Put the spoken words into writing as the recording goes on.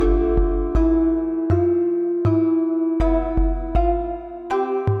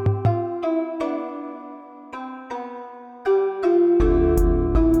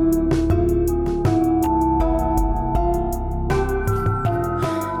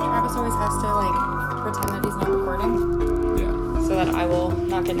will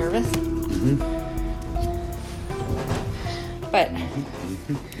not get nervous. But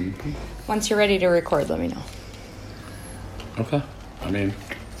once you're ready to record, let me know. Okay. I mean,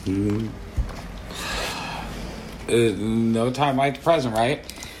 no time like the present, right?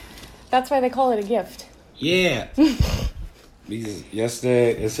 That's why they call it a gift. Yeah. Because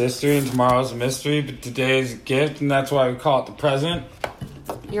yesterday is history and tomorrow's a mystery, but today's a gift, and that's why we call it the present.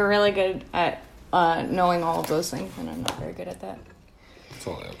 You're really good at knowing all of those things, and I'm not very good at that. It's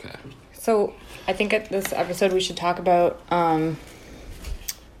totally okay. So I think at this episode we should talk about,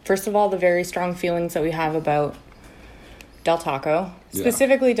 first of all, the very strong feelings that we have about Del Taco.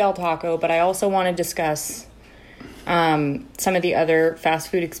 Specifically Del Taco, but I also want to discuss some of the other fast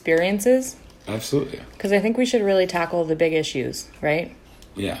food experiences. Absolutely. Because I think we should really tackle the big issues, right?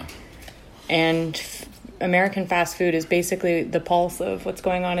 Yeah. And American fast food is basically the pulse of what's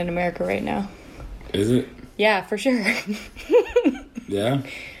going on in America right now. Is it? Yeah, for sure. Yeah?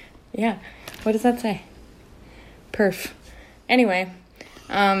 Yeah. What does that say? Perf. Anyway,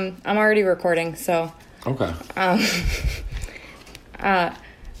 I'm already recording, so... Okay.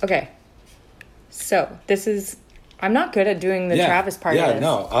 Okay. So, this is... I'm not good at doing the Travis part of this. Yeah,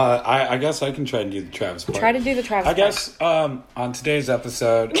 no. I guess I can try and do the Travis part. Try to do the Travis part. I guess on today's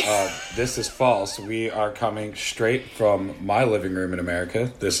episode, This Is False, we are coming straight from my living room in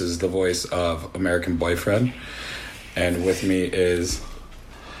America. This is the voice of American Boyfriend. And with me is...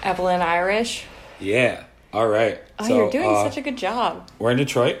 Evelyn Irish. Yeah. All right. Oh, so, you're doing such a good job. We're in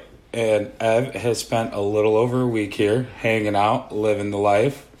Detroit, and Ev has spent a little over a week here, hanging out, living the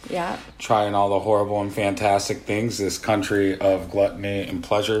life. Yeah. Trying all the horrible and fantastic things this country of gluttony and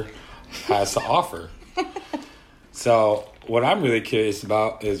pleasure has to offer. So what I'm really curious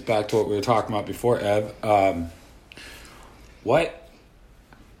about is back to what we were talking about before, Ev.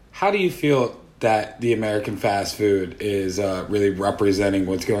 How do you feel that the American fast food is really representing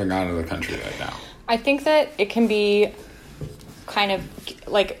what's going on in the country right now? I think that it can be kind of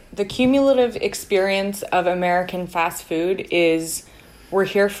like the cumulative experience of American fast food is... We're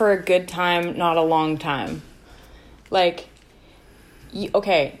here for a good time, not a long time. Like,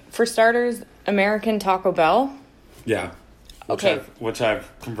 okay, for starters, American Taco Bell. Yeah. Which I've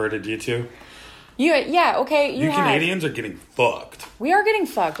converted you to. Okay, you Canadians are getting fucked. We are getting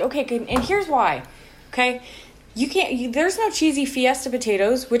fucked. Okay, and here's why. Okay, there's no cheesy Fiesta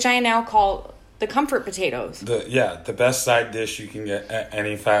potatoes, which I now call the comfort potatoes. The best side dish you can get at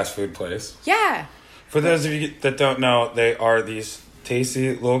any fast food place. Yeah. For those of you that don't know, they are these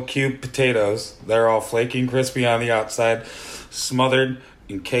tasty little cube potatoes. They're all flaky and crispy on the outside, smothered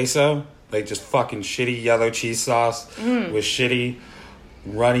in queso, like just fucking shitty yellow cheese sauce with shitty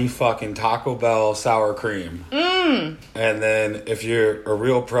runny fucking Taco Bell sour cream. And then if you're a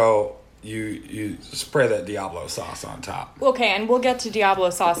real pro, you spray that Diablo sauce on top. Okay, and we'll get to Diablo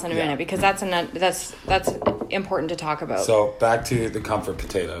sauce in a minute because that's important to talk about. So back to the comfort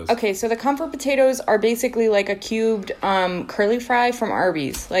potatoes. Okay, so the comfort potatoes are basically like a cubed curly fry from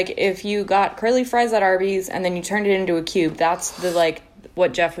Arby's. Like if you got curly fries at Arby's and then you turned it into a cube, that's the like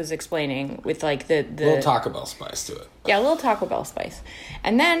what Jeff was explaining with like the little Taco Bell spice to it. Yeah, a little Taco Bell spice.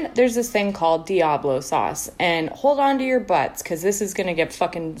 And then there's this thing called Diablo sauce. And hold on to your butts, because this is going to get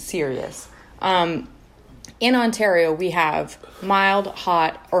fucking serious. In Ontario, we have mild,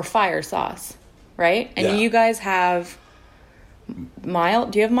 hot, or fire sauce, right? And you guys have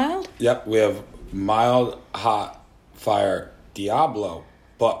mild. Do you have mild? Yep, we have mild, hot, fire, Diablo.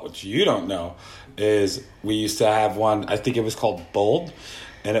 But what you don't know is we used to have one, I think it was called Bold.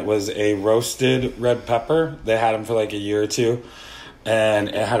 And it was a roasted red pepper. They had them for like a year or two. And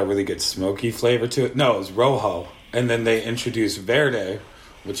it had a really good smoky flavor to it. No, it was Rojo. And then they introduced Verde,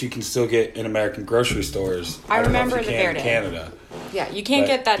 which you can still get in American grocery stores. I remember the Verde. in Canada. Yeah, you can't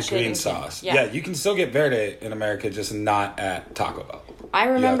get that the shit green sauce. Yeah, you can still get Verde in America, just not at Taco Bell. I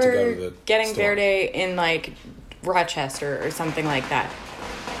remember getting store. Verde in like Rochester or something like that.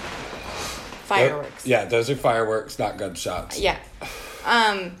 Fireworks. Yeah, those are fireworks, not gunshots. Yeah.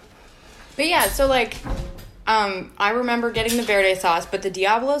 But yeah, so like, I remember getting the Verde sauce, but the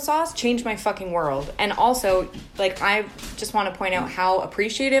Diablo sauce changed my fucking world. And also, like, I just want to point out how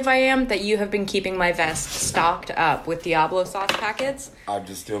appreciative I am that you have been keeping my vest stocked up with Diablo sauce packets. I'm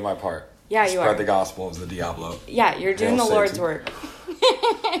just doing my part. Yeah, you are. Spread the gospel of the Diablo. Yeah, you're doing the Lord's work.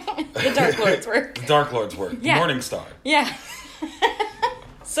 The Dark Lord's work. The Dark Lord's work. Yeah. Morning Star. Yeah.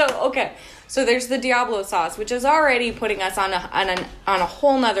 So, okay. So there's the Diablo sauce, which is already putting us on a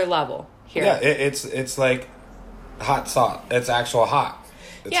whole nother level here. Yeah, it's like hot sauce. It's actual hot.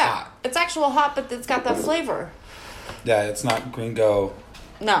 It's hot. It's actual hot, but it's got that flavor. Yeah, it's not gringo.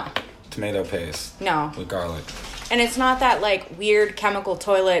 No. Tomato paste. No. With garlic. And it's not that, like, weird chemical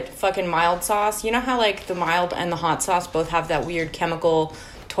toilet fucking mild sauce. You know how, like, the mild and the hot sauce both have that weird chemical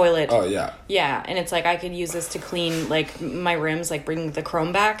toilet? Oh, yeah. Yeah, and it's like, I could use this to clean, like, my rims, like, bring the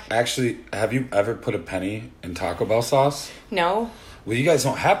chrome back. Actually, have you ever put a penny in Taco Bell sauce? No. Well, you guys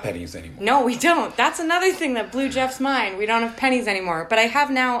don't have pennies anymore. No, we don't. That's another thing that blew Jeff's mind. We don't have pennies anymore. But I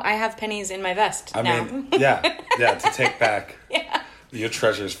have pennies in my vest now. I mean, yeah, to take back Yeah. your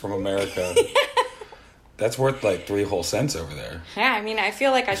treasures from America. That's worth like 3 whole cents over there. Yeah, I mean, I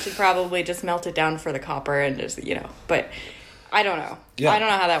feel like I should probably just melt it down for the copper and just, but I don't know. Yeah. I don't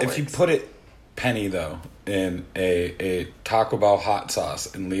know how that works. If you put it, penny though, in a Taco Bell hot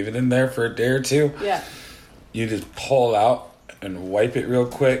sauce and leave it in there for a day or two, yeah. you just pull it out and wipe it real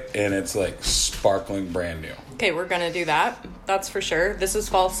quick, and it's like sparkling brand new. Okay, we're going to do that. That's for sure. This is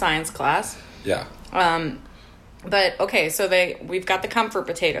fall science class. Yeah. But, okay, so we've got the comfort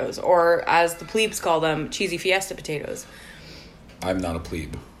potatoes, or as the plebes call them, cheesy fiesta potatoes. I'm not a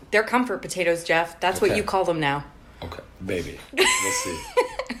plebe. They're comfort potatoes, Jeff. That's what you call them now. Okay, maybe. We'll see.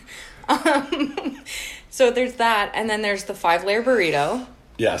 So there's that, and then there's the 5-layer burrito.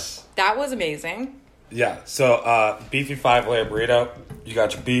 Yes. That was amazing. Yeah, so beefy 5-layer burrito. You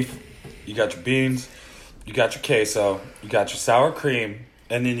got your beef, you got your beans, you got your queso, you got your sour cream,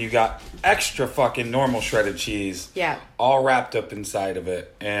 and then you got extra fucking normal shredded cheese. Yeah. All wrapped up inside of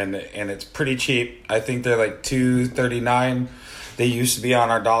it, and it's pretty cheap. I think they're like $2.39. They used to be on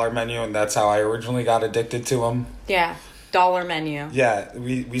our dollar menu, and that's how I originally got addicted to them. Yeah, dollar menu. Yeah,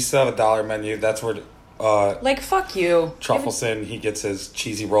 we still have a dollar menu. That's where like, fuck you. Truffleson, he gets his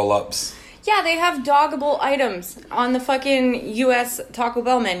cheesy roll-ups. Yeah, they have doggable items on the fucking U.S. Taco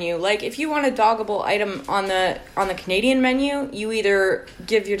Bell menu. Like, if you want a doggable item on the Canadian menu, you either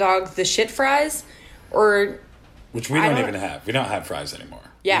give your dog the shit fries, or... Which we don't even have. We don't have fries anymore.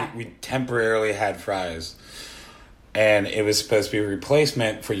 Yeah. We temporarily had fries, and it was supposed to be a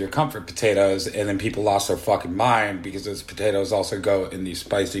replacement for your comfort potatoes, and then people lost their fucking mind because those potatoes also go in the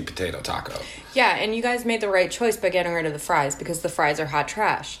spicy potato taco. Yeah, and you guys made the right choice by getting rid of the fries, because the fries are hot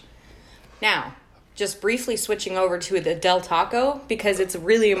trash. Now, just briefly switching over to the Del Taco, because it's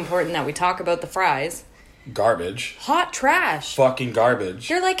really important that we talk about the fries. Garbage. Hot trash. Fucking garbage.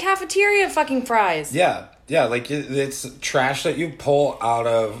 They're like cafeteria fucking fries. Yeah, like it's trash that you pull out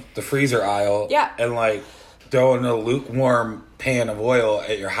of the freezer aisle. Yeah. And like throw in a lukewarm pan of oil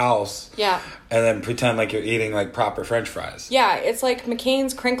at your house. Yeah. And then pretend like you're eating like proper French fries. Yeah, it's like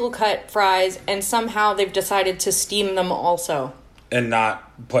McCain's crinkle cut fries, and somehow they've decided to steam them also. And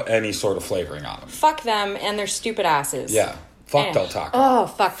not put any sort of flavoring on them. Fuck them and their stupid asses. Yeah. Fuck Del Taco. Oh,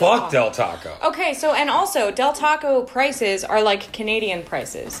 fuck Del Taco. Okay, so, and also, Del Taco prices are like Canadian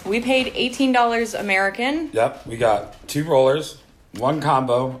prices. We paid $18 American. Yep, we got 2 rollers, 1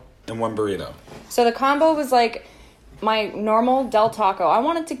 combo, and 1 burrito. So the combo was like my normal Del Taco. I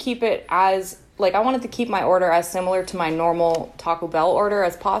wanted to keep it as... Like, I wanted to keep my order as similar to my normal Taco Bell order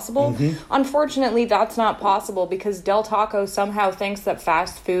as possible. Mm-hmm. Unfortunately, that's not possible because Del Taco somehow thinks that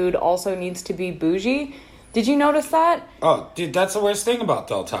fast food also needs to be bougie. Did you notice that? Oh, dude, that's the worst thing about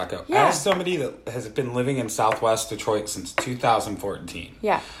Del Taco. Yeah. As somebody that has been living in Southwest Detroit since 2014,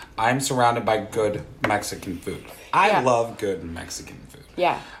 yeah, I'm surrounded by good Mexican food. I love good Mexican food.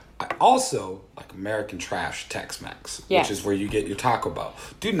 Yeah. I also like American trash Tex-Mex, which is where you get your Taco Bell.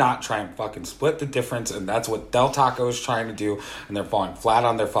 Do not try and fucking split the difference, and that's what Del Taco is trying to do, and they're falling flat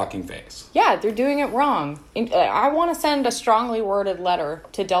on their fucking face. Yeah, they're doing it wrong. I want to send a strongly worded letter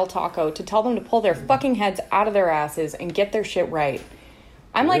to Del Taco to tell them to pull their fucking heads out of their asses and get their shit right.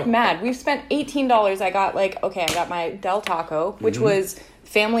 I'm like mad. We've spent $18. I got my Del Taco, which was...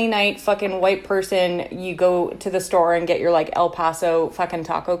 family night, fucking white person, you go to the store and get your, like, El Paso fucking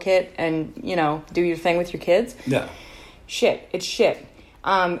taco kit and, do your thing with your kids. Yeah. It's shit.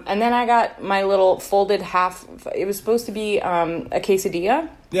 And then I got my little folded half, it was supposed to be a quesadilla.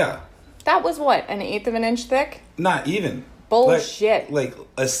 Yeah. That was what, an 1/8 of an inch thick? Not even. Bullshit. Like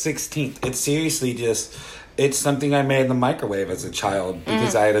a 16th. It's seriously just, it's something I made in the microwave as a child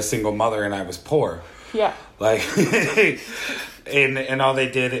because I had a single mother and I was poor. Yeah. Like... And all they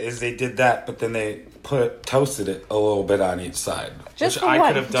did is they did that, but then they toasted it a little bit on each side, which I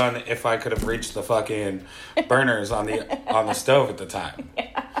could have done if I could have reached the fucking burners on the stove at the time,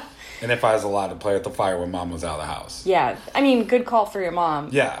 and if I was allowed to play with the fire when Mom was out of the house. Yeah, I mean, good call for your mom.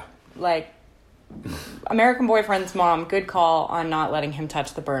 Yeah, like American Boyfriend's mom, good call on not letting him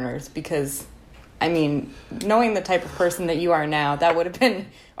touch the burners because, I mean, knowing the type of person that you are now, that would have been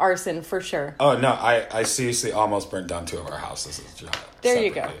arson for sure. Oh, no, I seriously almost burned down 2 of our houses as a child. There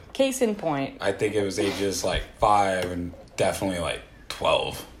you go. Case in point. I think it was ages like 5 and definitely like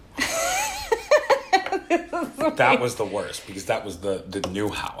 12. That was the worst because that was the new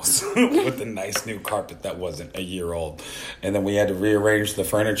house with the nice new carpet that wasn't a year old. And then we had to rearrange the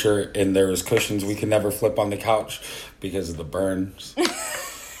furniture, and there was cushions we could never flip on the couch because of the burns.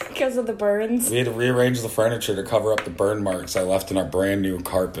 Because of the burns? We had to rearrange the furniture to cover up the burn marks I left in our brand new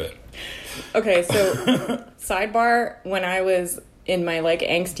carpet. Okay, so sidebar, when I was in my like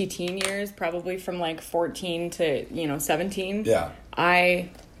angsty teen years, probably from like 14 to 17. Yeah.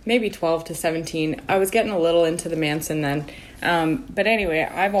 Maybe 12 to 17. I was getting a little into the Manson then. But anyway,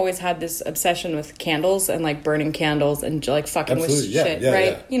 I've always had this obsession with candles and like burning candles and like fucking with shit,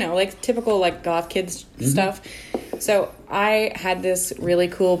 right? Yeah. Like typical like goth kids stuff. So I had this really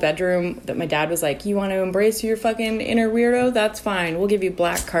cool bedroom that my dad was like, you want to embrace your fucking inner weirdo? That's fine. We'll give you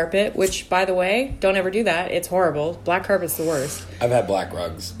black carpet, which, by the way, don't ever do that. It's horrible. Black carpet's the worst. I've had black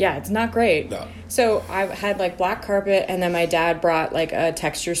rugs. Yeah, it's not great. No. So I had like black carpet, and then my dad brought like a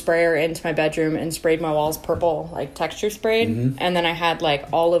texture sprayer into my bedroom and sprayed my walls purple, like texture sprayed. And then I had like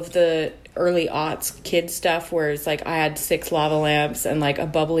all of the early aughts kid stuff where it's like I had 6 lava lamps and like a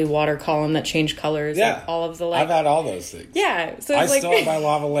bubbly water column that changed colors. Yeah. And all of the like. I've had all those things. Yeah. So I it's still have my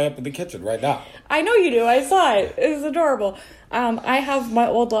lava lamp in the kitchen right now. I know you do. I saw it. It was adorable. I have my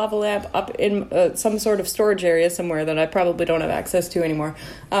old lava lamp up in some sort of storage area somewhere that I probably don't have access to anymore.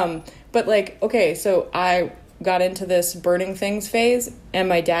 But like, okay, so I got into this burning things phase, and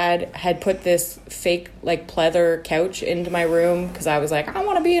my dad had put this fake like pleather couch into my room because I was like, I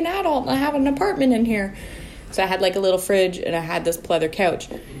want to be an adult and I have an apartment in here. So I had like a little fridge and I had this pleather couch.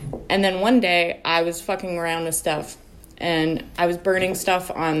 And then one day I was fucking around with stuff, and I was burning stuff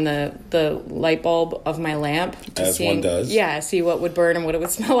on the light bulb of my lamp. As one does. Yeah, see what would burn and what it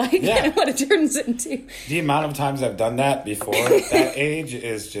would smell like and what it turns into. The amount of times I've done that before at that age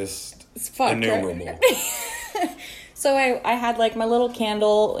is just innumerable. Right? So I had like my little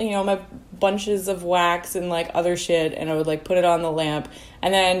candle, my bunches of wax and like other shit, and I would like put it on the lamp,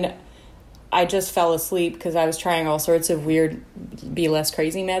 and then I just fell asleep because I was trying all sorts of weird Be Less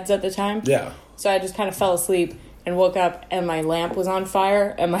Crazy meds at the time. Yeah. So I just kind of fell asleep and woke up, and my lamp was on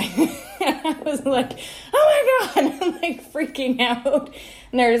fire, and I was like, oh my God, I'm like freaking out.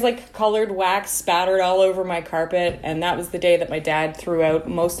 And there was like colored wax spattered all over my carpet, and that was the day that my dad threw out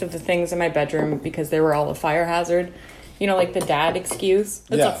most of the things in my bedroom because they were all a fire hazard. Like the dad excuse.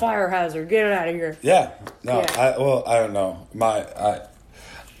 It's a fire hazard. Get it out of here. Yeah. No, yeah. I don't know.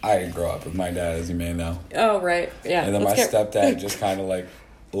 I didn't grow up with my dad, as you may know. Oh, right. Yeah. And then my stepdad just kind of like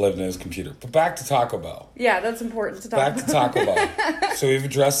lived in his computer. But back to Taco Bell. Yeah, that's important to talk about. Back to Taco Bell. So we've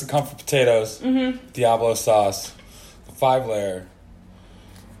addressed the comfort potatoes, Diablo sauce, the 5-layer.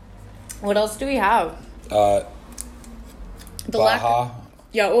 What else do we have? The Baja.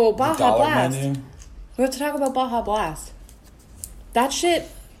 Baja Blast. Menu. We have to talk about Baja Blast. That shit.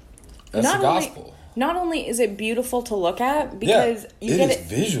 That's the gospel. Not only is it beautiful to look at, because you get it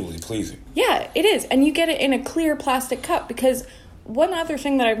visually pleasing. Yeah, it is. And you get it in a clear plastic cup, because one other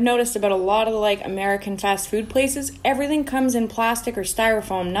thing that I've noticed about a lot of like American fast food places, everything comes in plastic or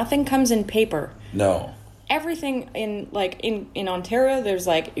styrofoam. Nothing comes in paper. No. Everything in Ontario, there's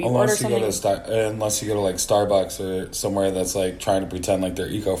like unless you go to like Starbucks or somewhere that's like trying to pretend like they're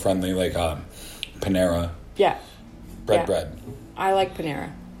eco-friendly, like Panera. Yeah. Bread. I like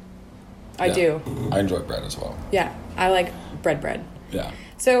Panera. I do. I enjoy bread as well. Yeah, I like bread. Yeah.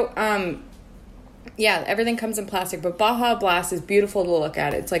 So, everything comes in plastic, but Baja Blast is beautiful to look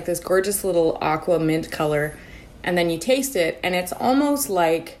at. It's like this gorgeous little aqua mint color, and then you taste it, and it's almost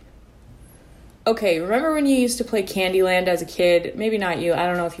like... Okay, remember when you used to play Candyland as a kid? Maybe not you. I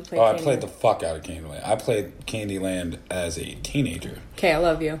don't know if you played Candyland. I played the fuck out of Candyland. I played Candyland as a teenager. Okay, I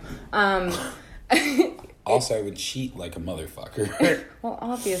love you. Also, I would cheat like a motherfucker. Well,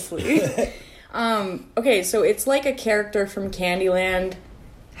 obviously. Okay, so it's like a character from Candyland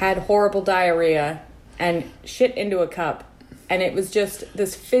had horrible diarrhea and shit into a cup. And it was just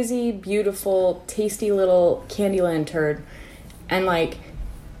this fizzy, beautiful, tasty little Candyland turd. And like...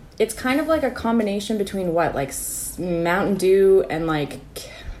 It's kind of like a combination between Mountain Dew and like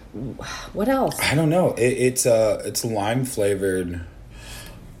what else? I don't know. It's lime flavored,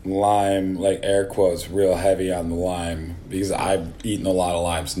 lime, like air quotes, real heavy on the lime, because I've eaten a lot of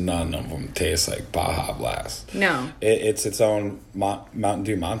limes. None of them taste like Baja Blast. No, it's its own Mountain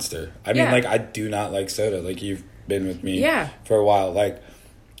Dew monster. I mean, like I do not like soda. Like you've been with me for a while. Like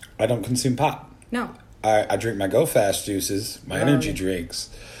I don't consume pop. No, I drink my Go Fast juices, my energy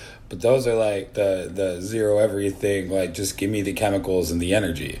drinks. But those are like the zero everything, like just give me the chemicals and the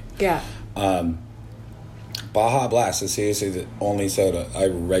energy. Yeah. Baja Blast is seriously the only soda I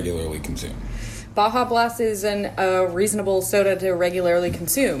regularly consume. Baja Blast is a reasonable soda to regularly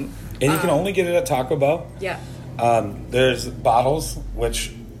consume. And you can only get it at Taco Bell. Yeah. There's bottles,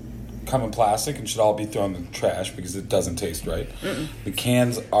 which come in plastic and should all be thrown in the trash because it doesn't taste right. The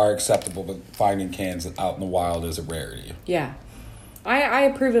cans are acceptable, but finding cans out in the wild is a rarity. Yeah. I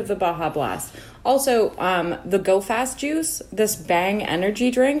approve of the Baja Blast. Also, the Go Fast juice, this Bang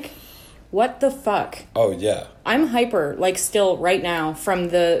energy drink, what the fuck? Oh, yeah. I'm hyper, like, still right now from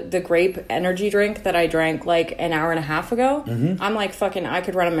the grape energy drink that I drank, like, an hour and a half ago. I'm like, fucking, I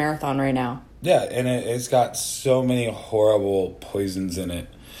could run a marathon right now. Yeah, and it's got so many horrible poisons in it.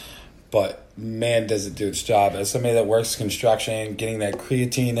 But, man, does it do its job. As somebody that works construction, getting that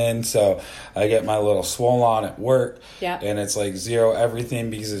creatine in, so I get my little swole on at work. Yeah. And it's like zero everything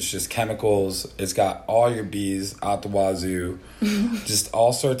because it's just chemicals. It's got all your bees out the wazoo. Just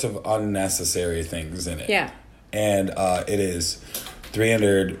all sorts of unnecessary things in it. Yeah. And it is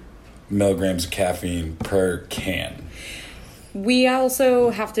 300 milligrams of caffeine per can. We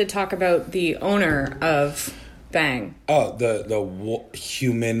also have to talk about the owner of Bang. Oh, the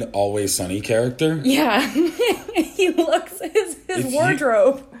human Always Sunny character? Yeah. He looks, his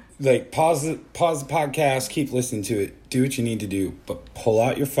wardrobe. Pause the podcast, keep listening to it, do what you need to do, but pull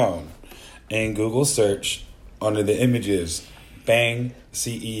out your phone and Google search under the images, Bang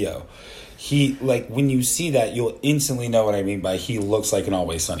CEO. He, when you see that, you'll instantly know what I mean by he looks like an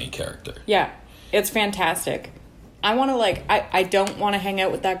Always Sunny character. Yeah. It's fantastic. I want to I don't want to hang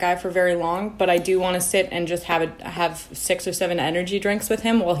out with that guy for very long, but I do want to sit and just have 6 or 7 energy drinks with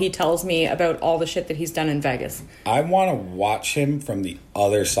him while he tells me about all the shit that he's done in Vegas. I want to watch him from the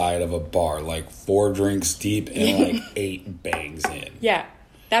other side of a bar, 4 drinks deep and 8 bangs in. Yeah.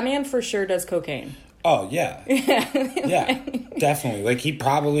 That man for sure does cocaine. Oh, yeah. Yeah, definitely. He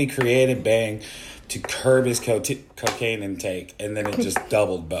probably created Bang to curb his cocaine intake, and then it just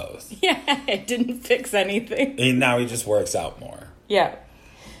doubled both. Yeah, it didn't fix anything. And now he just works out more. Yeah.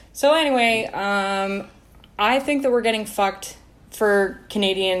 So anyway, I think that we're getting fucked for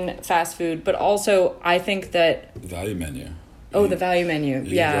Canadian fast food, but also I think that... Value menu. Oh, the value menu.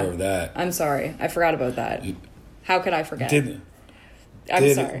 Yeah. Go over that. I'm sorry. I forgot about that. How could I forget?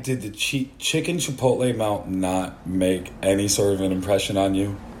 I'm sorry. Did the chicken chipotle melt not make any sort of an impression on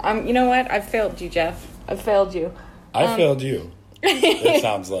you? You know what? I've failed you, Jeff. I've failed you. I failed you. It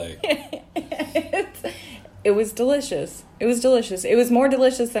sounds like. It was delicious. It was delicious. It was more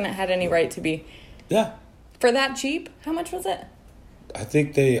delicious than it had any right to be. Yeah. For that cheap, how much was it? I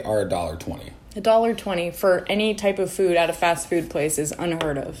think they are $1.20. $1.20 for any type of food at a fast food place is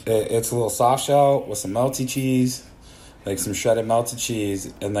unheard of. It's a little soft shell with some melty cheese, some shredded melted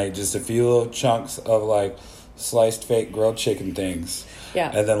cheese, and just a few little chunks of sliced fake grilled chicken things. Yeah.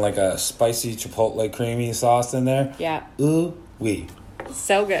 And then a spicy chipotle creamy sauce in there. Yeah. Ooh wee.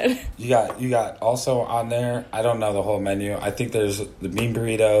 So good. You got also on there, I don't know the whole menu. I think there's the bean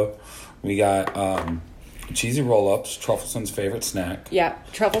burrito. We got cheesy roll-ups, Truffleson's favorite snack. Yeah.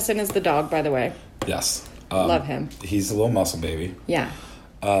 Truffleson is the dog, by the way. Yes. Love him. He's a little muscle baby. Yeah.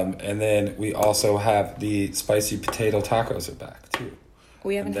 And then we also have the spicy potato tacos are back too.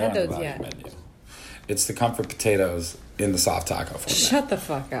 We haven't had those yet. Menu. It's the comfort potatoes in the soft taco format. Shut the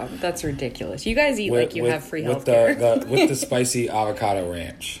fuck up. That's ridiculous. You guys eat like you have free healthcare. With the spicy avocado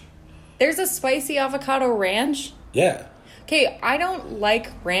ranch. There's a spicy avocado ranch? Yeah. Okay, I don't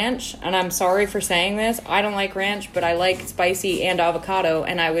like ranch, and I'm sorry for saying this. I don't like ranch, but I like spicy and avocado,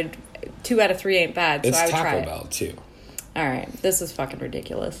 and I would... 2 out of 3 ain't bad, so I would try it. It's Taco Bell, too. All right, this is fucking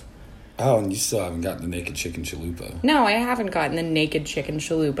ridiculous. Oh, and you still haven't gotten the naked chicken chalupa. No, I haven't gotten the naked chicken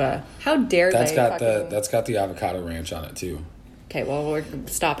chalupa. How dare that's they? That's got the avocado ranch on it too. Okay, well we're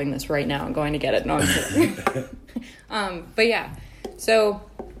stopping this right now. I'm going to get it. No, I'm kidding. But yeah, so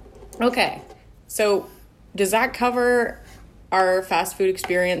okay, so does that cover our fast food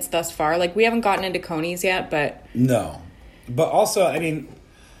experience thus far? We haven't gotten into Coney's yet, but no. But also, I mean,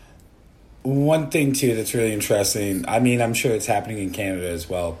 one thing too that's really interesting, I mean, I'm sure it's happening in Canada as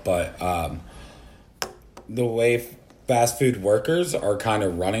well, but the way fast food workers are kind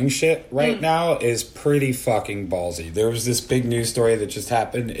of running shit right now is pretty fucking ballsy. There was this big news story that just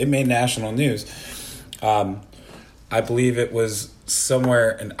happened. It made national news. I believe it was somewhere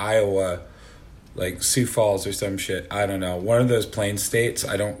in Iowa, Sioux Falls or some shit. I don't know. One of those plain states.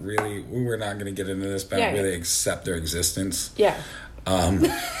 We're not going to get into this, but I don't really accept their existence. Yeah.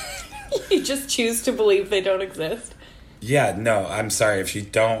 You just choose to believe they don't exist. Yeah, no, I'm sorry. If you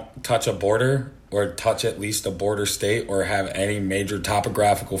don't touch a border or touch at least a border state or have any major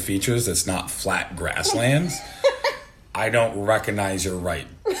topographical features that's not flat grasslands, I don't recognize your right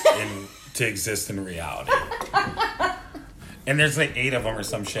to exist in reality. And there's 8 of them or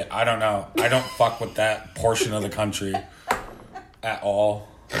some shit. I don't know. I don't fuck with that portion of the country at all.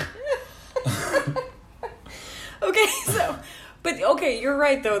 Okay, so, but okay, you're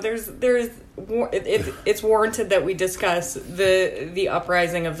right though. It's warranted that we discuss the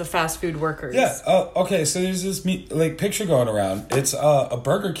uprising of the fast food workers. Yeah. Okay. So there's this picture going around. It's a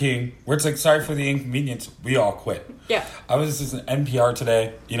Burger King where it's like, sorry for the inconvenience. We all quit. Yeah. I was just in NPR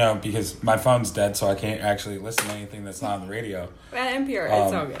today, because my phone's dead, so I can't actually listen to anything that's not on the radio. NPR,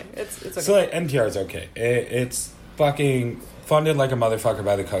 it's okay. It's okay. So NPR is okay. It's fucking funded like a motherfucker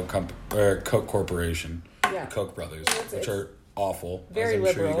by the Coke Corporation. Yeah. The Koch brothers, which are awful, very as I'm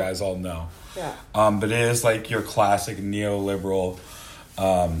liberal. sure you guys all know. Yeah. But it is like your classic neoliberal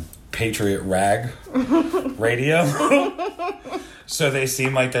patriot rag radio. So they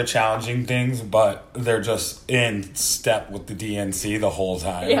seem like they're challenging things, but they're just in step with the DNC the whole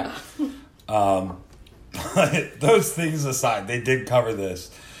time. Yeah. But those things aside, they did cover this.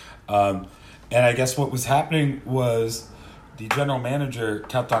 And I guess what was happening was the general manager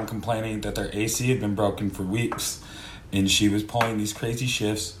kept on complaining that their AC had been broken for weeks. And she was pulling these crazy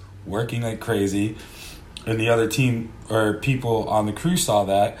shifts, working like crazy. And the other team or people on the crew saw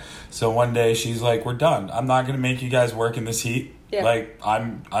that. So one day she's like, we're done. I'm not going to make you guys work in this heat. Yeah. Like,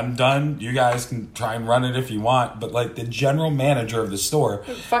 I'm done. You guys can try and run it if you want. But, like, the general manager of the store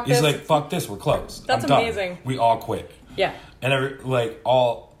is like, fuck this, we're closed. That's I'm amazing. Done. We all quit. Yeah. And,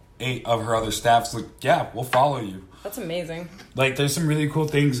 all 8 of her other staff's like, yeah, we'll follow you. That's amazing. Like, there's some really cool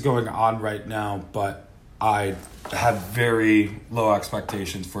things going on right now, but I have very low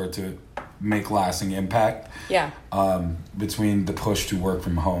expectations for it to make lasting impact. Yeah. Between the push to work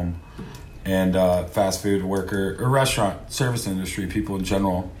from home and fast food worker or restaurant service industry, people in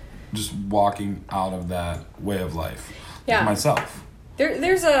general, just walking out of that way of life. Yeah. Like myself.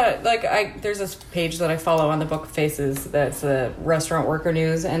 There's this page that I follow on the Book of Faces that's the restaurant worker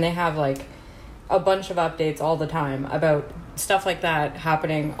news, and they have like a bunch of updates all the time about stuff like that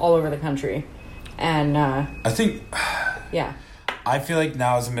happening all over the country. And I think yeah. I feel like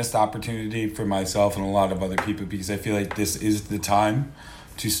now is a missed opportunity for myself and a lot of other people, because I feel like this is the time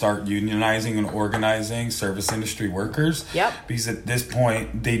to start unionizing and organizing service industry workers. Yep. Because at this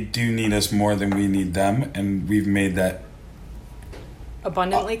point, they do need us more than we need them, and we've made that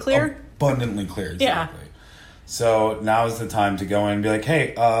abundantly clear. Abundantly clear, exactly. Yeah. So now is the time to go in and be like,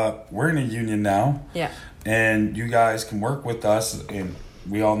 hey, we're in a union now. Yeah. And you guys can work with us, and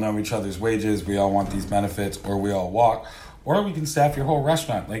we all know each other's wages, we all want these benefits, or we all walk. Or we can staff your whole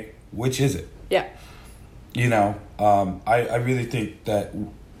restaurant. Like, which is it? Yeah. I really think that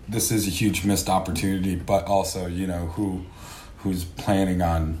this is a huge missed opportunity, but also, who's planning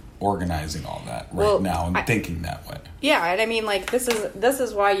on organizing all that now and thinking that way. Yeah, and I mean, like, this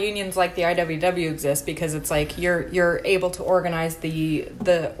is why unions like the IWW exist, because it's like you're able to organize the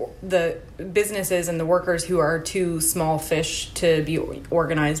businesses and the workers who are too small fish to be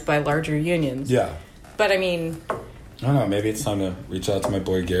organized by larger unions. Yeah. But I mean, I don't know, maybe it's time to reach out to my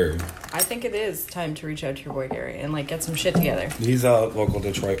boy Gary. I think it is time to reach out to your boy Gary and like get some shit together. He's a local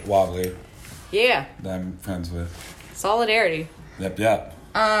Detroit wobbly. Yeah. That I'm friends with. Solidarity. Yep.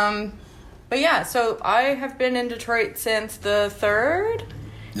 But yeah, so I have been in Detroit since the 3rd.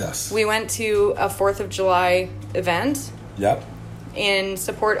 Yes. We went to a 4th of July event. Yep. In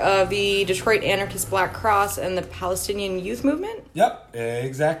support of the Detroit Anarchist Black Cross and the Palestinian Youth Movement. Yep,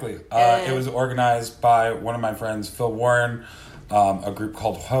 exactly. It was organized by one of my friends, Phil Warren, a group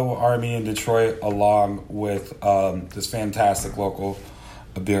called Ho Army in Detroit, along with this fantastic local,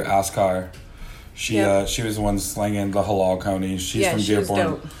 Abir Askar. She was the one slinging the halal coney. She's from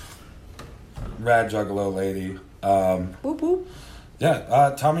Dearborn. Rad juggalo lady. Whoop whoop.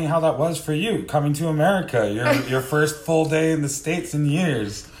 Yeah, tell me how that was for you, coming to America. Your first full day in the States in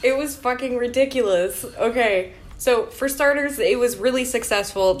years. It was fucking ridiculous. Okay, so for starters, it was really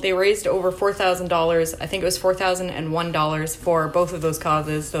successful. They raised over $4,000. I think it was $4,001 for both of those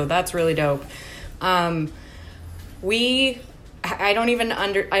causes, so that's really dope. I don't even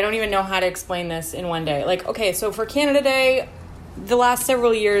know how to explain this in one day. Like, okay, so for Canada Day, the last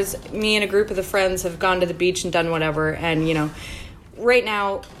several years, me and a group of the friends have gone to the beach and done whatever, and right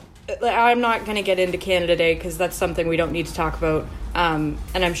now, I'm not going to get into Canada Day because that's something we don't need to talk about. And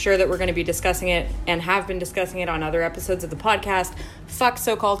I'm sure that we're going to be discussing it and have been discussing it on other episodes of the podcast. Fuck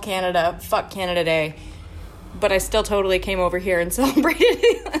so-called Canada. Fuck Canada Day. But I still totally came over here and celebrated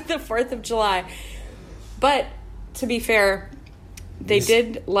the 4th of July. But to be fair, they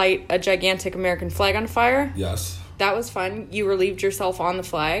did light a gigantic American flag on fire. Yes. That was fun. You relieved yourself on the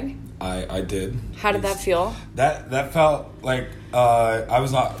flag. I did. How did that feel? That felt like I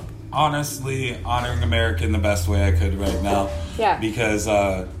was not honestly honoring America in the best way I could right now. Yeah. Because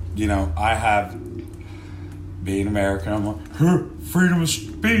I have being American, I'm like, freedom of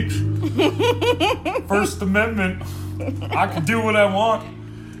speech. First Amendment. I can do what I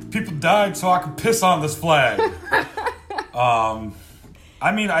want. People died so I could piss on this flag.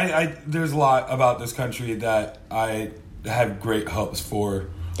 I mean, I there's a lot about this country that I have great hopes for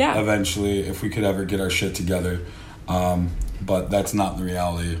eventually if we could ever get our shit together. But that's not the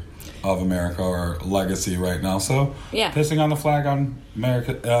reality of America or legacy right now. So pissing on the flag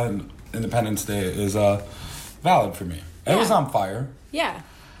on Independence Day is valid for me. It was on fire. Yeah.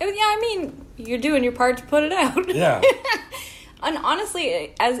 I mean, you're doing your part to put it out. Yeah. And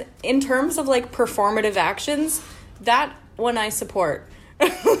honestly, as in terms of like performative actions, that one I support.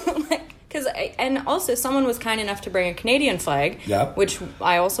 And also someone was kind enough to bring a Canadian flag, which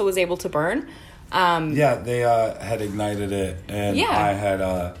I also was able to burn. They had ignited it, and I had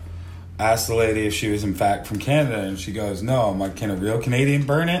asked the lady if she was in fact from Canada, and she goes, "No." I'm like, "Can a real Canadian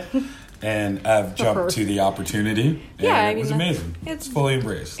burn it?" And I've jumped to the opportunity, and it was amazing. It's fully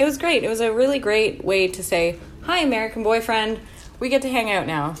embraced. It was great. It was a really great way to say, "Hi, American boyfriend. We get to hang out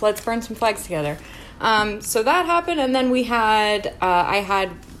now. Let's burn some flags together." So that happened, and then we had I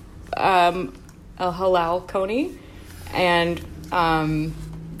had a halal coney, and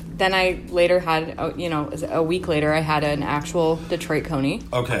then I later had a week later I had an actual Detroit coney.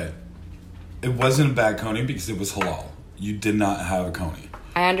 Okay, it wasn't a bad coney because it was halal. You did not have a coney.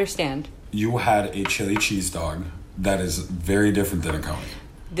 I understand. You had a chili cheese dog that is very different than a coney.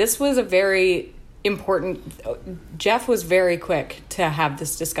 This was a very important. Jeff was very quick to have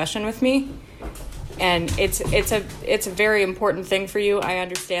this discussion with me. And it's a very important thing for you. I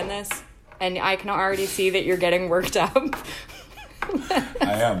understand this, and I can already see that you're getting worked up.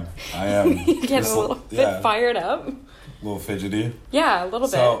 I am. You get a little bit fired up. A little fidgety. Yeah, a little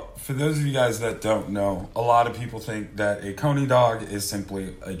bit. So, for those of you guys that don't know, a lot of people think that a coney dog is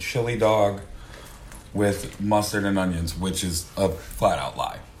simply a chili dog with mustard and onions, which is a flat-out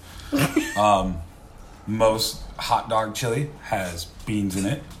lie. Most hot dog chili has beans in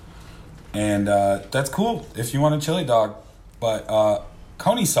it. And that's cool if you want a chili dog. But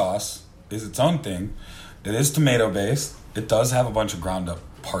coney sauce is its own thing. It is tomato-based. It does have a bunch of ground-up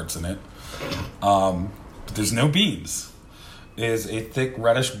parts in it. But there's no beans. It is a thick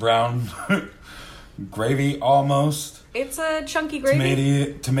reddish-brown gravy almost. It's a chunky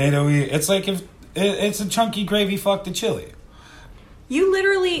gravy. Tomato-y. It's like if it's a chunky gravy fuck the chili. You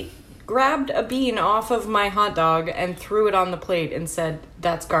literally grabbed a bean off of my hot dog and threw it on the plate and said,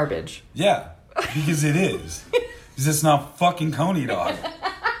 "That's garbage." Yeah, because it is. Because it's not fucking coney dog.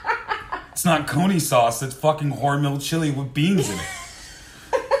 It's not coney sauce. It's fucking Hormel chili with beans in it.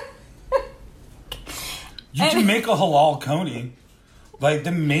 You can make a halal coney. Like,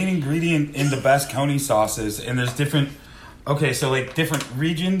 the main ingredient in the best coney sauces, and there's different... Okay, so, like, different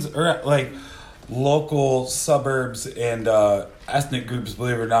regions, or, like, local suburbs and ethnic groups,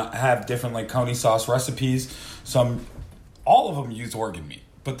 believe it or not, have different, like, coney sauce recipes. All of them use organ meat,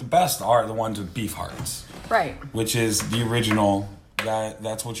 but the best are the ones with beef hearts. Right. Which is the original.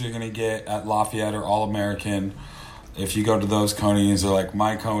 That's what you're going to get at Lafayette or All American. If you go to those conies, they're like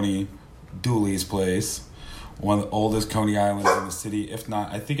My Coney, Dooley's place. One of the oldest Coney Islands in the city. If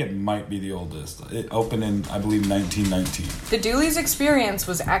not, I think it might be the oldest. It opened in, I believe, 1919. The Dooley's experience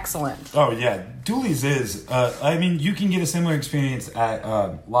was excellent. Oh, yeah. Dooley's is. I mean, you can get a similar experience at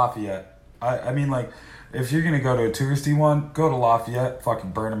Lafayette. I mean, like, if you're going to go to a touristy one, go to Lafayette, fucking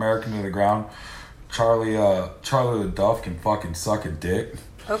burn American to the ground. Charlie the Duff can fucking suck a dick.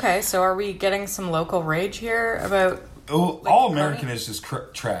 Okay, so are we getting some local rage here about... All American is just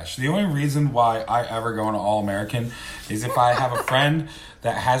trash. The only reason why I ever go into All American is if I have a friend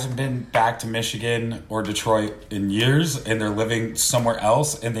that hasn't been back to Michigan or Detroit in years and they're living somewhere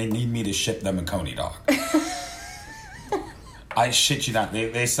else and they need me to ship them a coney dog. I shit you not.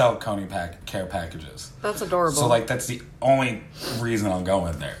 They sell coney care packages. That's adorable. So, like, that's the only reason I'll go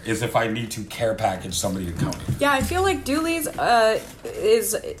in there is if I need to care package somebody a coney. Yeah, I feel like Dooley's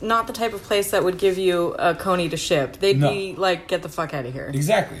is not the type of place that would give you a coney to ship. They'd be like, get the fuck out of here.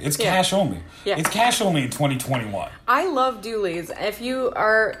 Exactly. It's cash only. Yeah. It's cash only in 2021. I love Dooley's. If you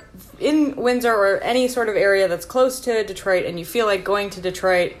are in Windsor or any sort of area that's close to Detroit and you feel like going to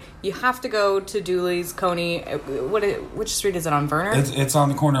Detroit, you have to go to Dooley's Coney. Which street is it on? Verner? It's on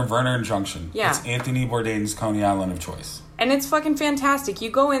the corner of Verner and Junction. Yeah. It's Anthony Bourdain's Coney Island of choice. And it's fucking fantastic.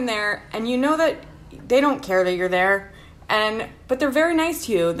 You go in there and you know that they don't care that you're there. But they're very nice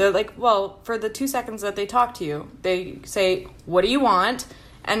to you. They're like, well, for the 2 seconds that they talk to you, they say, "What do you want?"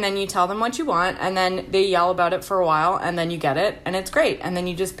 and then you tell them what you want, and then they yell about it for a while, and then you get it, and it's great. And then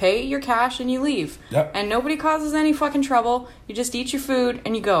you just pay your cash and you leave. Yep. And nobody causes any fucking trouble. You just eat your food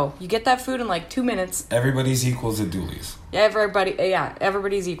and you go. You get that food in like 2 minutes. Everybody's equals at Dooley's.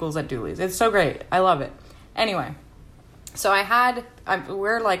 Everybody's equals at Dooley's. It's so great. I love it. Anyway, so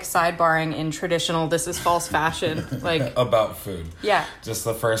we're like sidebarring in traditional, this is false fashion. Like about food. Yeah. Just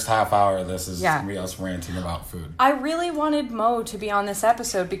the first half hour, this is going to be us ranting about food. I really wanted Mo to be on this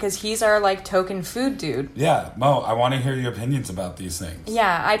episode because he's our like token food dude. Yeah, Mo, I want to hear your opinions about these things.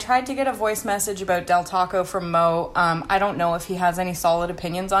 Yeah, I tried to get a voice message about Del Taco from Mo. I don't know if he has any solid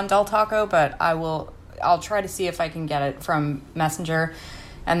opinions on Del Taco, but I'll try to see if I can get it from Messenger.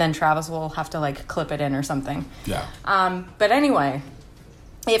 And then Travis will have to like clip it in or something. Yeah. But anyway,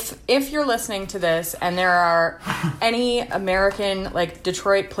 if you're listening to this and there are any American like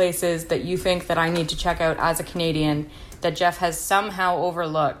Detroit places that you think that I need to check out as a Canadian that Jeff has somehow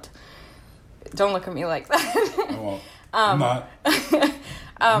overlooked, don't look at me like that. Well, I'm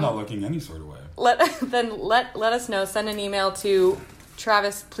not looking any sort of way. Let us know. Send an email to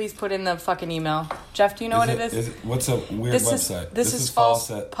Travis, please put in the fucking email. Jeff, do you know what it is? What's a weird website? This is false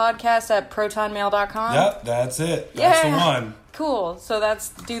podcast at protonmail.com. Yep, that's it. That's the one. Cool. So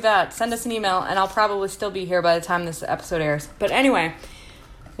do that. Send us an email, and I'll probably still be here by the time this episode airs. But anyway,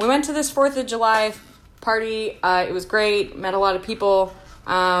 we went to this 4th of July party. It was great. Met a lot of people.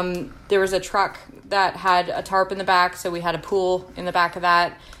 There was a truck that had a tarp in the back, so we had a pool in the back of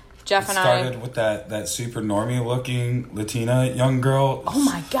that. Jeff and I started with that super normie looking Latina young girl. Oh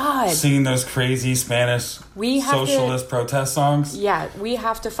my God. Singing those crazy Spanish socialist protest songs. Yeah, we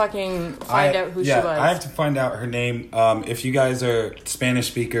have to fucking find out who she was. I have to find out her name. If you guys are Spanish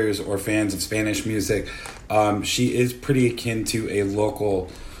speakers or fans of Spanish music, she is pretty akin to a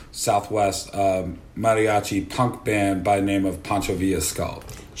local Southwest mariachi punk band by the name of Pancho Villa Skull.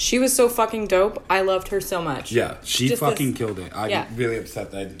 She was so fucking dope. I loved her so much. Yeah, she fucking killed it. I'm really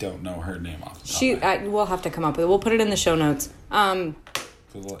upset that I don't know her name off the top. We'll have to come up with it. We'll put it in the show notes.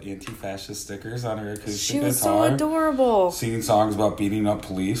 The little anti-fascist stickers on her acoustic guitar. She was so adorable. Singing songs about beating up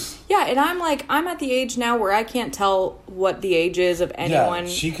police. Yeah, and I'm at the age now where I can't tell what the age is of anyone. Yeah,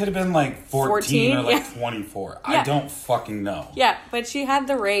 she could have been like 14 or like 24. Yeah. I don't fucking know. Yeah, but she had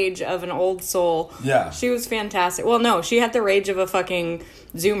the rage of an old soul. Yeah. She was fantastic. Well, no, she had the rage of a fucking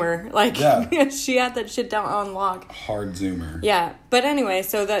Zoomer. Like, she had that shit down on lock. Hard Zoomer. Yeah, but anyway,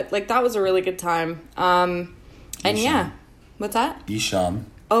 so that was a really good time. And yeah. What's that?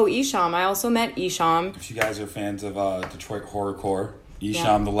 Isham. Oh, Isham. I also met Isham. If you guys are fans of Detroit Horrorcore,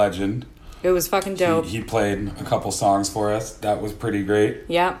 Isham the legend. It was fucking dope. He played a couple songs for us. That was pretty great.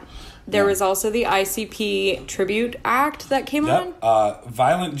 Yeah. There was also the ICP tribute act that came on.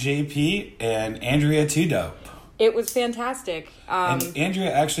 Violent JP and Andrea Too Dope. It was fantastic. And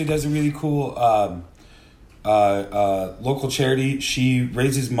Andrea actually does a really cool local charity. She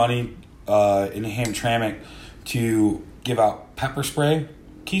raises money in Hamtramck to give out pepper spray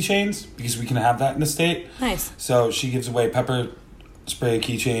keychains because we can have that in the state. Nice. So she gives away pepper spray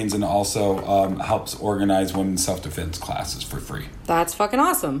keychains and also helps organize women's self-defense classes for free. That's fucking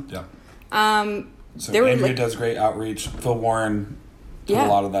awesome. Yeah. So Andrea does great outreach. Phil Warren put a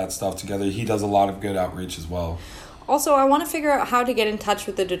lot of that stuff together. He does a lot of good outreach as well. Also, I want to figure out how to get in touch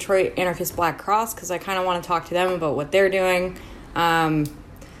with the Detroit Anarchist Black Cross because I kind of want to talk to them about what they're doing.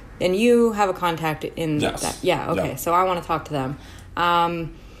 And you have a contact in that. Yeah, okay. Yeah. So I want to talk to them.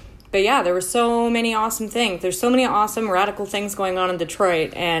 But yeah, there were so many awesome things. There's so many awesome radical things going on in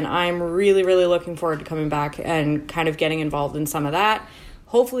Detroit, and I'm really, really looking forward to coming back and kind of getting involved in some of that.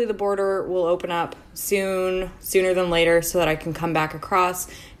 Hopefully the border will open up sooner than later, so that I can come back across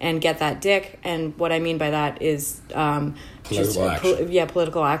and get that dick. And what I mean by that is political action.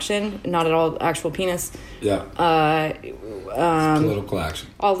 Political action, not at all actual penis. Yeah. Political action.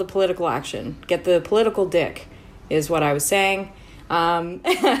 All the political action. Get the political dick is what I was saying.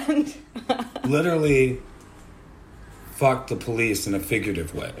 And literally fuck the police in a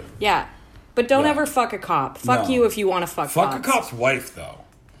figurative way. Yeah. But don't ever fuck a cop. Fuck you if you want to fuck cops. Fuck a cop's wife, though.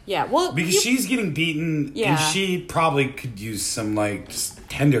 Yeah, well... Because she's getting beaten, and she probably could use some, just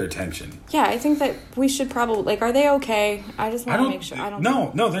tender attention. Yeah, I think that we should probably... are they okay? I just want to make sure.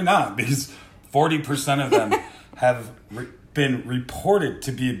 No, they're not, because 40% of them have been reported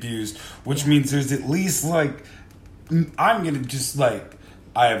to be abused, which means there's at least, I'm going to just, I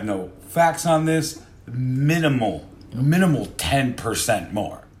have no facts on this, minimal 10%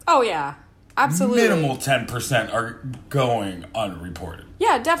 more. Oh, yeah. Absolutely. Minimal 10% are going unreported.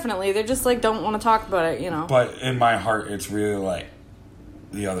 Yeah, definitely. They're just don't want to talk about it, But in my heart, it's really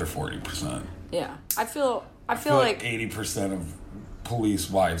the other 40%. Yeah. I feel like 80% of police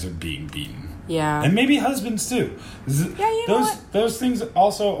wives are being beaten. Yeah. And maybe husbands too. Yeah, know what? Those things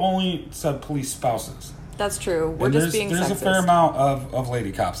also only said police spouses. That's true. We're and just being there's sexist. a fair amount of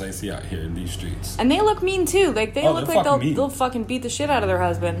lady cops I see out here in these streets. And they look mean too. Like they look like they'll fucking beat the shit out of their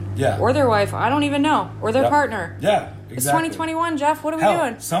husband. Yeah. Or their wife. I don't even know. Or their partner. Yeah, exactly. It's 2021, Jeff. What are we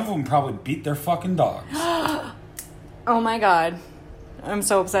doing? Some of them probably beat their fucking dogs. Oh my god. I'm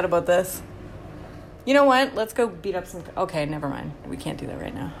so upset about this. You know what? Let's go beat up some... Okay, never mind. We can't do that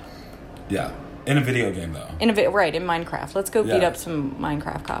right now. Yeah. In a video game, though. Right, in Minecraft. Let's go beat up some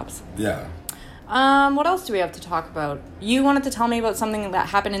Minecraft cops. Yeah. What else do we have to talk about? You wanted to tell me about something that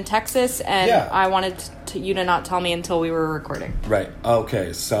happened in Texas, and I wanted you to not tell me until we were recording. Right.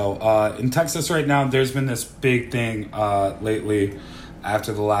 Okay. So, in Texas right now, there's been this big thing lately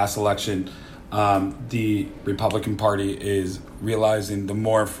after the last election. The Republican Party is realizing the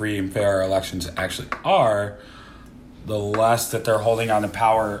more free and fair elections actually are, the less that they're holding on to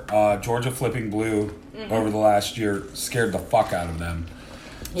power. Georgia flipping blue over the last year scared the fuck out of them.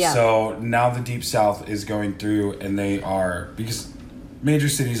 Yeah. So now the Deep South is going through, and they are, because major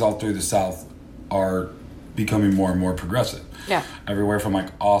cities all through the South are becoming more and more progressive. Yeah. Everywhere from like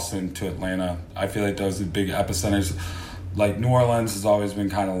Austin to Atlanta. I feel like those are the big epicenters. Like New Orleans has always been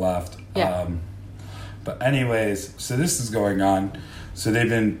kind of left. Yeah. But anyways, so this is going on. So they've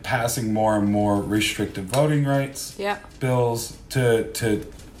been passing more and more restrictive voting rights bills to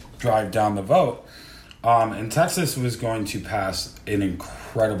drive down the vote. And Texas was going to pass an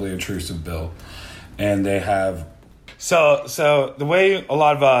incredibly intrusive bill. And they have... So the way a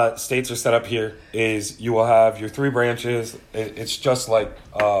lot of states are set up here is you will have your three branches. It's just like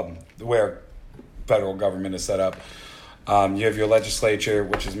the way our federal government is set up. You have your legislature,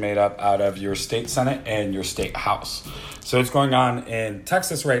 which is made up out of your state senate and your state house. So what's going on in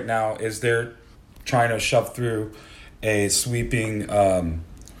Texas right now is they're trying to shove through a sweeping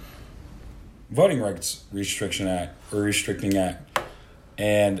voting rights restricting act.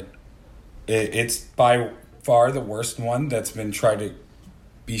 And it's by far the worst one that's been tried to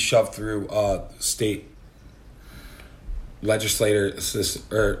be shoved through state legislator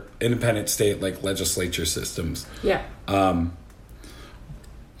or independent state like legislature systems. Yeah.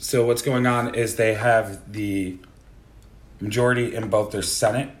 So what's going on is they have the majority in both their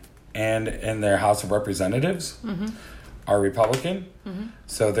Senate and in their House of Representatives are Republican.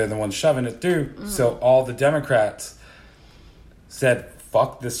 So they're the ones shoving it through. So all the Democrats said,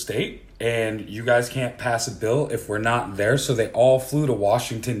 fuck the state, and you guys can't pass a bill if we're not there. So they all flew to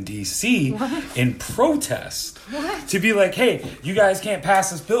Washington, D.C. in protest. What? To be like, hey, you guys can't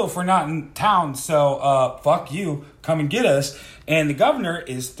pass this bill if we're not in town, so fuck you, come and get us. And the governor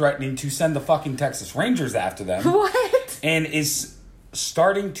is threatening to send the fucking Texas Rangers after them. What? And is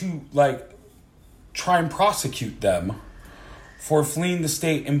starting to, like, try and prosecute them for fleeing the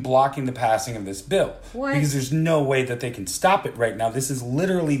state and blocking the passing of this bill. What? Because there's no way that they can stop it right now. This is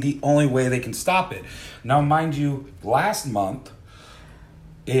literally the only way they can stop it. Now, mind you, last month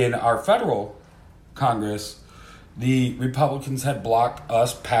in our federal Congress, the Republicans had blocked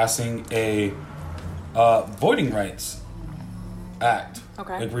us passing a voting rights act,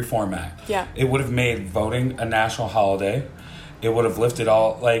 like Reform Act. Yeah. It would have made voting a national holiday. It would have lifted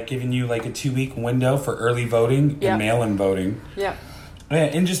all, like, given you like a 2-week window for early voting and mail-in voting. Yeah.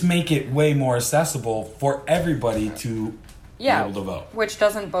 And just make it way more accessible for everybody to be able to vote. Which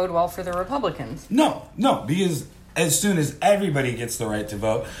doesn't bode well for the Republicans. No, because as soon as everybody gets the right to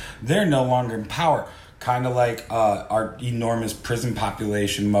vote, they're no longer in power. Kind of like our enormous prison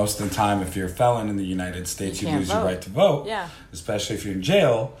population. Most of the time, if you're a felon in the United States, you lose your right to vote. Yeah. Especially if you're in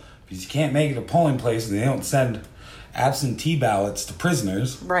jail, because you can't make it a polling place and they don't send absentee ballots to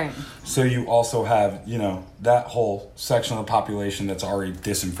prisoners. Right. So you also have, that whole section of the population that's already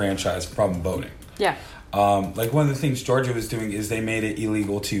disenfranchised from voting. Yeah. Like one of the things Georgia was doing is they made it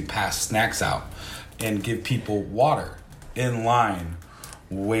illegal to pass snacks out and give people water in line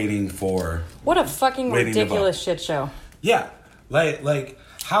waiting for... What a fucking ridiculous shit show. Yeah. Like,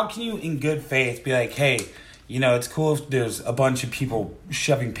 how can you in good faith be like, hey, it's cool if there's a bunch of people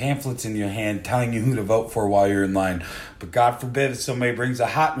shoving pamphlets in your hand telling you who to vote for while you're in line. But God forbid if somebody brings a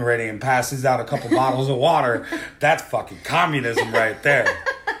hot and ready and passes out a couple bottles of water. That's fucking communism right there.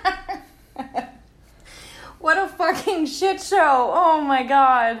 What a fucking shit show. Oh my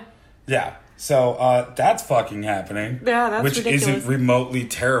God. Yeah. So that's fucking happening. Yeah, that's which ridiculous. Isn't remotely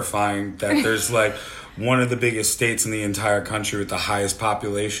terrifying that there's like one of the biggest states in the entire country with the highest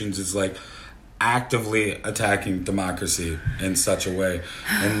populations is like actively attacking democracy in such a way,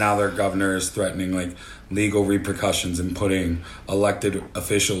 and now their governor is threatening like legal repercussions and putting elected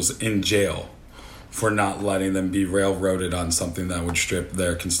officials in jail for not letting them be railroaded on something that would strip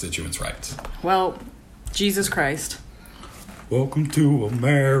their constituents' rights. Well, Jesus Christ. Welcome to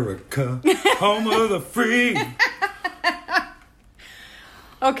America, home of the free.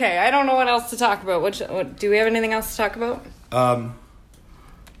 Okay, I don't know what else to talk about. What do we have anything else to talk about?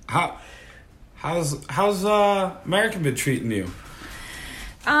 How's American been treating you?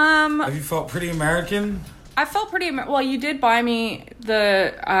 Have you felt pretty American? I felt pretty... Well, you did buy me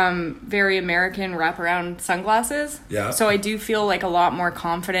the very American wraparound sunglasses. Yeah. So I do feel like a lot more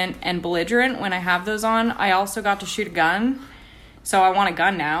confident and belligerent when I have those on. I also got to shoot a gun. So I want a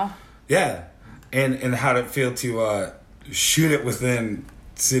gun now. Yeah. And how did it feel to shoot it within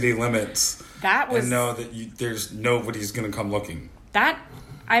city limits? That was... And know that there's nobody's going to come looking.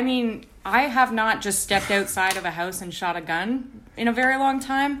 I mean, I have not just stepped outside of a house and shot a gun in a very long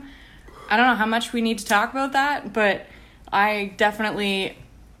time. I don't know how much we need to talk about that, but I definitely...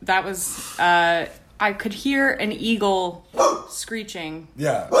 That was... I could hear an eagle screeching.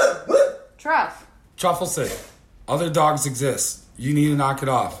 Yeah. Truff. Truffle say, other dogs exist. You need to knock it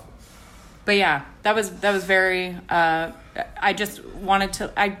off. But yeah, that was very... I just wanted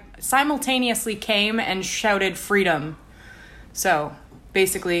to... I simultaneously came and shouted freedom. So,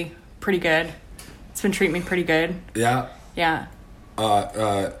 basically, pretty good. It's been treating me pretty good. Yeah? Yeah.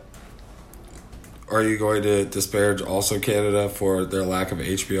 Are you going to disparage also Canada for their lack of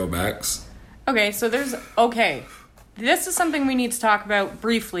HBO Max? Okay, so there's... Okay. This is something we need to talk about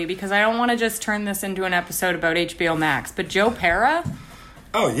briefly because I don't want to just turn this into an episode about HBO Max. But Joe Pera...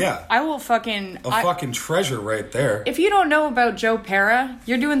 Oh, yeah. I will fucking... fucking treasure right there. If you don't know about Joe Pera,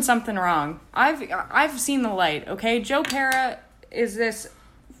 you're doing something wrong. I've seen the light, okay? Joe Pera is this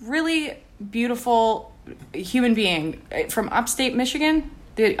really beautiful human being from upstate Michigan,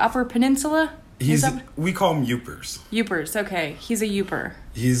 the Upper Peninsula. We call him Youpers. Youpers, okay. He's a Youper.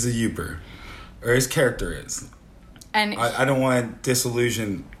 He's a Youper. Or his character is. And I don't want to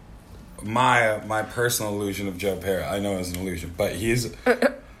disillusion my personal illusion of Joe Pera. I know it's an illusion, but his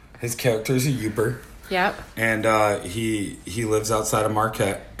character is a Youper. Yep. And he lives outside of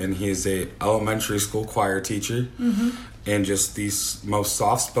Marquette, and he is a elementary school choir teacher, and just the most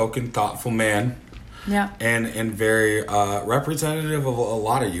soft-spoken, thoughtful man. Yeah. And very representative of a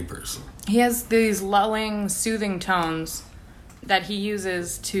lot of Youpers. He has these lulling, soothing tones that he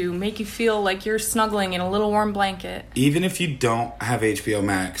uses to make you feel like you're snuggling in a little warm blanket. Even if you don't have HBO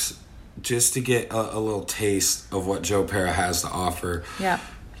Max, just to get a little taste of what Joe Pera has to offer. Yeah.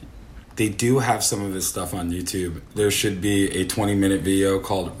 They do have some of his stuff on YouTube. There should be a 20-minute video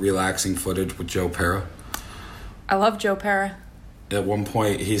called Relaxing Footage with Joe Pera. I love Joe Pera. At one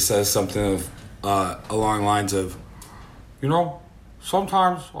point, he says something along lines of,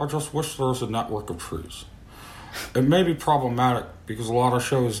 sometimes I just wish there was a network of trees. It may be problematic because a lot of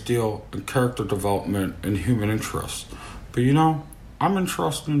shows deal in character development and human interest. But I'm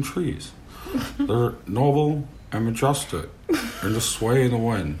interested in trees. They're noble and majestic and just sway in the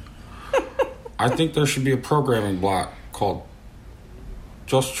wind. I think there should be a programming block called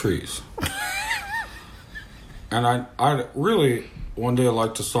Just Trees. And I'd really one day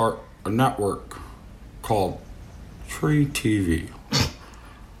like to start a network called Tree TV.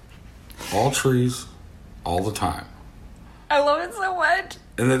 All trees, all the time. I love it so much.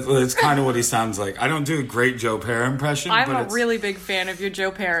 And it's kind of what he sounds like. I don't do a great Joe Pera impression. I'm a really big fan of your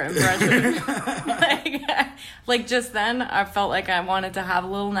Joe Pera impression. like just then, I felt like I wanted to have a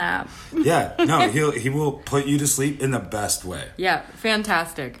little nap. Yeah, no, he will put you to sleep in the best way. Yeah,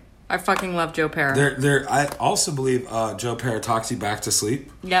 fantastic. I fucking love Joe Pera. I also believe Joe Pera Talks You Back to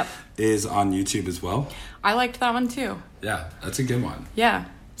Sleep. Yep. Is on YouTube as well. I liked that one too. Yeah, that's a good one. Yeah.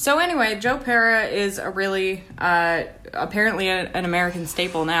 So anyway, Joe Pera is a really, apparently an American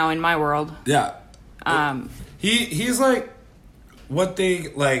staple now in my world. Yeah. He's like, what they,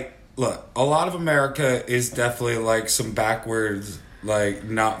 like, look, a lot of America is definitely like some backwards, like,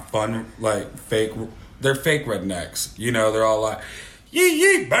 not fun, like, they're fake rednecks. They're all like, yee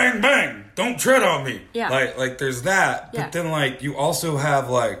yee, bang bang, don't tread on me. Yeah. Like there's that. Yeah. But then, like, you also have,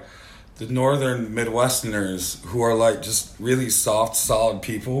 like, the northern Midwesterners who are like just really soft, solid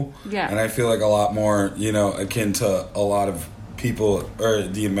people. Yeah. And I feel like a lot more, akin to a lot of people or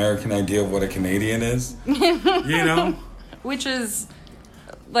the American idea of what a Canadian is. Which is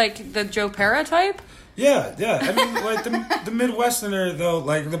like the Joe Pera type? Yeah. I mean, like the Midwesterner though,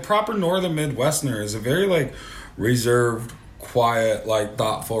 like the proper northern Midwesterner is a very like reserved, quiet, like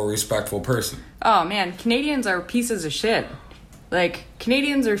thoughtful, respectful person. Oh man, Canadians are pieces of shit. Like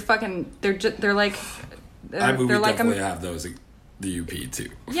Canadians are fucking. They're like. We definitely have those the UP too.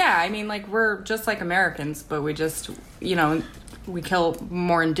 Yeah, I mean, like, we're just like Americans, but we just, we kill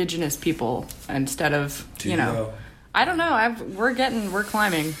more indigenous people instead of, I don't know. We're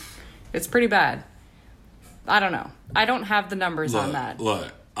climbing. It's pretty bad. I don't know. I don't have the numbers on that. Look,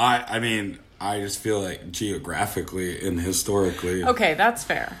 I mean, I just feel like geographically and historically. Okay, that's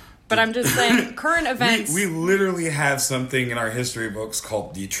fair. But I'm just saying, current events. We literally have something in our history books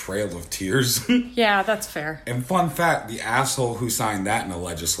called the Trail of Tears. Yeah, that's fair. And fun fact, the asshole who signed that into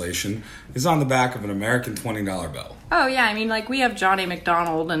legislation is on the back of an American $20 bill. Oh, yeah. I mean, like, we have Johnny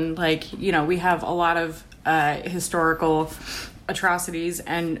McDonald and, like, we have a lot of historical atrocities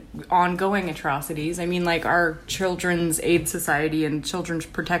and ongoing atrocities. I mean, like, our Children's Aid Society and Children's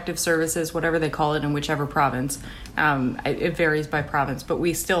Protective Services, whatever they call it in whichever province, it varies by province, but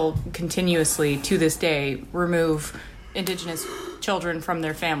we still continuously, to this day, remove Indigenous children from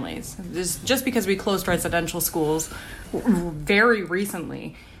their families. Just because we closed residential schools very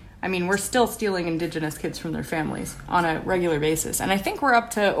recently, I mean, we're still stealing Indigenous kids from their families on a regular basis. And I think we're up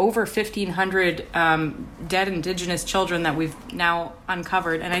to over 1,500 dead Indigenous children that we've now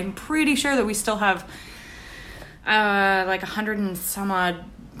uncovered. And I'm pretty sure that we still have like 100 and some odd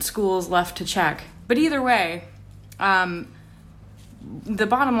schools left to check. But either way, the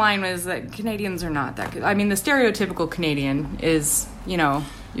bottom line was that Canadians are not that good. I mean, the stereotypical Canadian is, I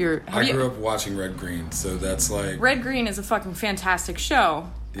grew up watching Red Green, so that's like... Red Green is a fucking fantastic show.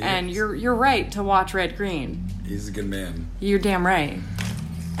 And you're right to watch Red Green. He's a good man. You're damn right.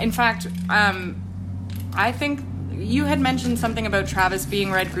 In fact, I think you had mentioned something about Travis being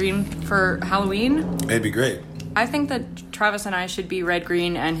Red Green for Halloween. It'd be great. I think that Travis and I should be Red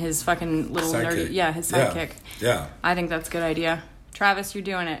Green and his fucking little sidekick. his sidekick. Yeah. I think that's a good idea. Travis, you're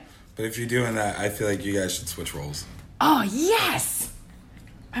doing it. But if you're doing that, I feel like you guys should switch roles. Oh, yes!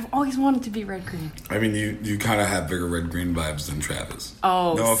 I've always wanted to be Red Green. I mean, you kind of have bigger Red Green vibes than Travis.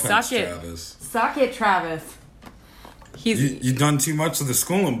 Oh, no offense, suck it. Travis. Suck it, Travis. You done too much of the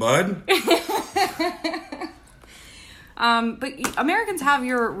schooling, bud. But Americans have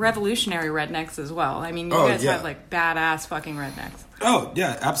your revolutionary rednecks as well. I mean, you guys have, like, badass fucking rednecks. Oh,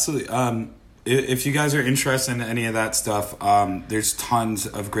 yeah, absolutely. If you guys are interested in any of that stuff, there's tons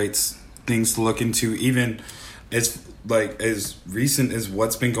of great things to look into, even... It's like as recent as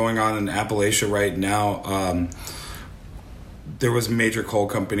what's been going on in Appalachia right now. There was a major coal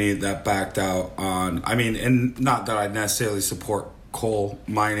company that backed out on, and not that I necessarily support coal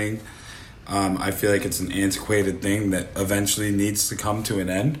mining. I feel like it's an antiquated thing that eventually needs to come to an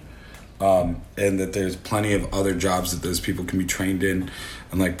end. And that there's plenty of other jobs that those people can be trained in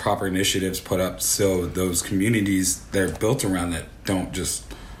and like proper initiatives put up so those communities that are built around that don't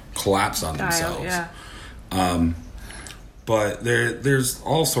just collapse on themselves. Yeah. But there's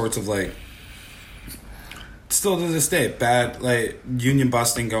all sorts of like, still to this day, bad like union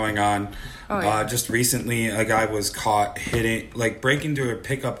busting going on. Oh, yeah. Just recently, a guy was caught breaking into a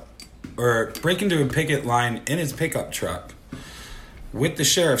picket line in his pickup truck with the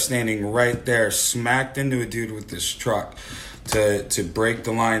sheriff standing right there, smacked into a dude with this truck to break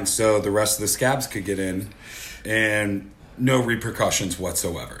the line so the rest of the scabs could get in, and no repercussions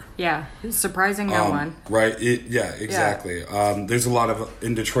whatsoever. Yeah, surprising no one. Right, exactly. Yeah. There's a lot of,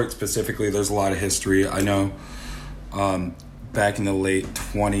 in Detroit specifically, there's a lot of history. I know back in the late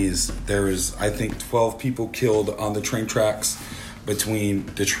 20s, there was, I think, 12 people killed on the train tracks between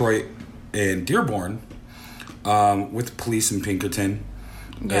Detroit and Dearborn with police in Pinkerton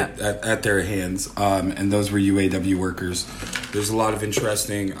at their hands. And those were UAW workers. There's a lot of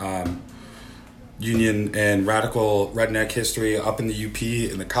interesting... union and radical redneck history up in the UP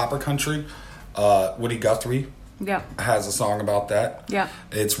in the Copper Country. Woody Guthrie has a song about that. Yeah,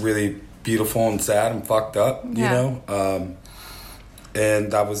 it's really beautiful and sad and fucked up, you know.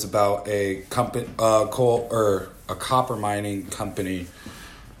 And that was about a company, a copper mining company,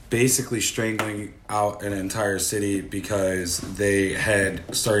 basically strangling out an entire city because they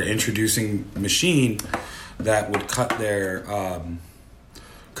had started introducing a machine that would cut their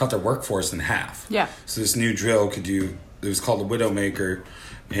workforce in half. Yeah. So this new drill could do, it was called a Widowmaker,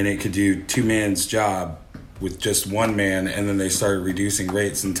 and it could do 2 man's job with just 1 man, and then they started reducing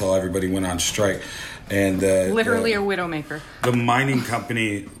rates until everybody went on strike. And literally a Widowmaker. The mining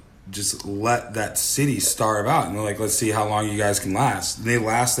company just let that city starve out, and they're like, let's see how long you guys can last. And they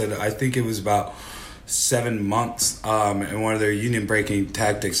lasted, I think it was about 7 months, and one of their union breaking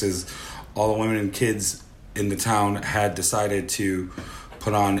tactics is all the women and kids in the town had decided to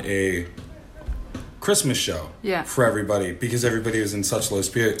put on a Christmas show for everybody because everybody was in such low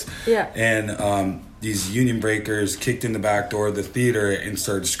spirits. Yeah. And these union breakers kicked in the back door of the theater and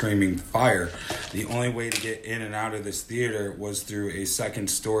started screaming fire. The only way to get in and out of this theater was through a second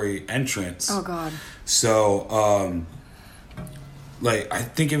story entrance. Oh, God. So, like, I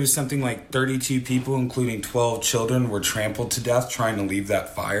think it was something like 32 people, including 12 children, were trampled to death trying to leave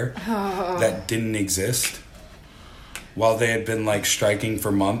that fire that didn't exist. While they had been, like, striking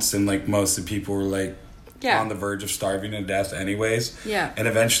for months, and, like, most of the people were, like, on the verge of starving to death anyways. Yeah. And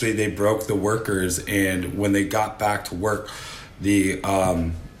eventually they broke the workers, and when they got back to work, the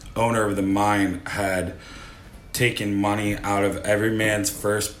owner of the mine had taken money out of every man's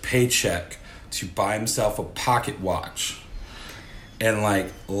first paycheck to buy himself a pocket watch and,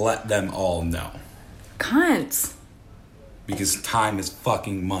 like, let them all know. Cunts. Because time is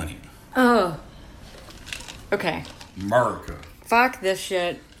fucking money. Oh. Okay. America. Fuck this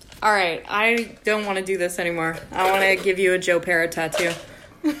shit. All right, I don't want to do this anymore. I want to give you a Joe Pera tattoo.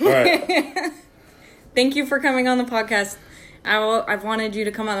 All right. Thank you for coming on the podcast. I've wanted you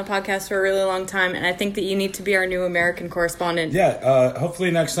to come on the podcast for a really long time, and I think that you need to be our new American correspondent. Yeah,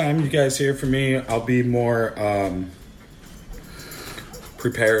 hopefully next time you guys hear from me, I'll be more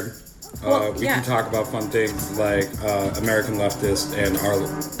prepared. We can talk about fun things like American leftists and our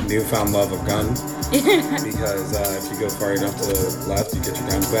newfound love of guns. Because if you go far enough to the left, you get your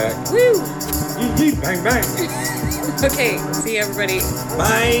guns back. Woo! Yeet, yeet, bang, bang. Okay, see you, everybody.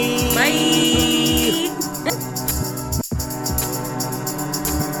 Bye. Bye.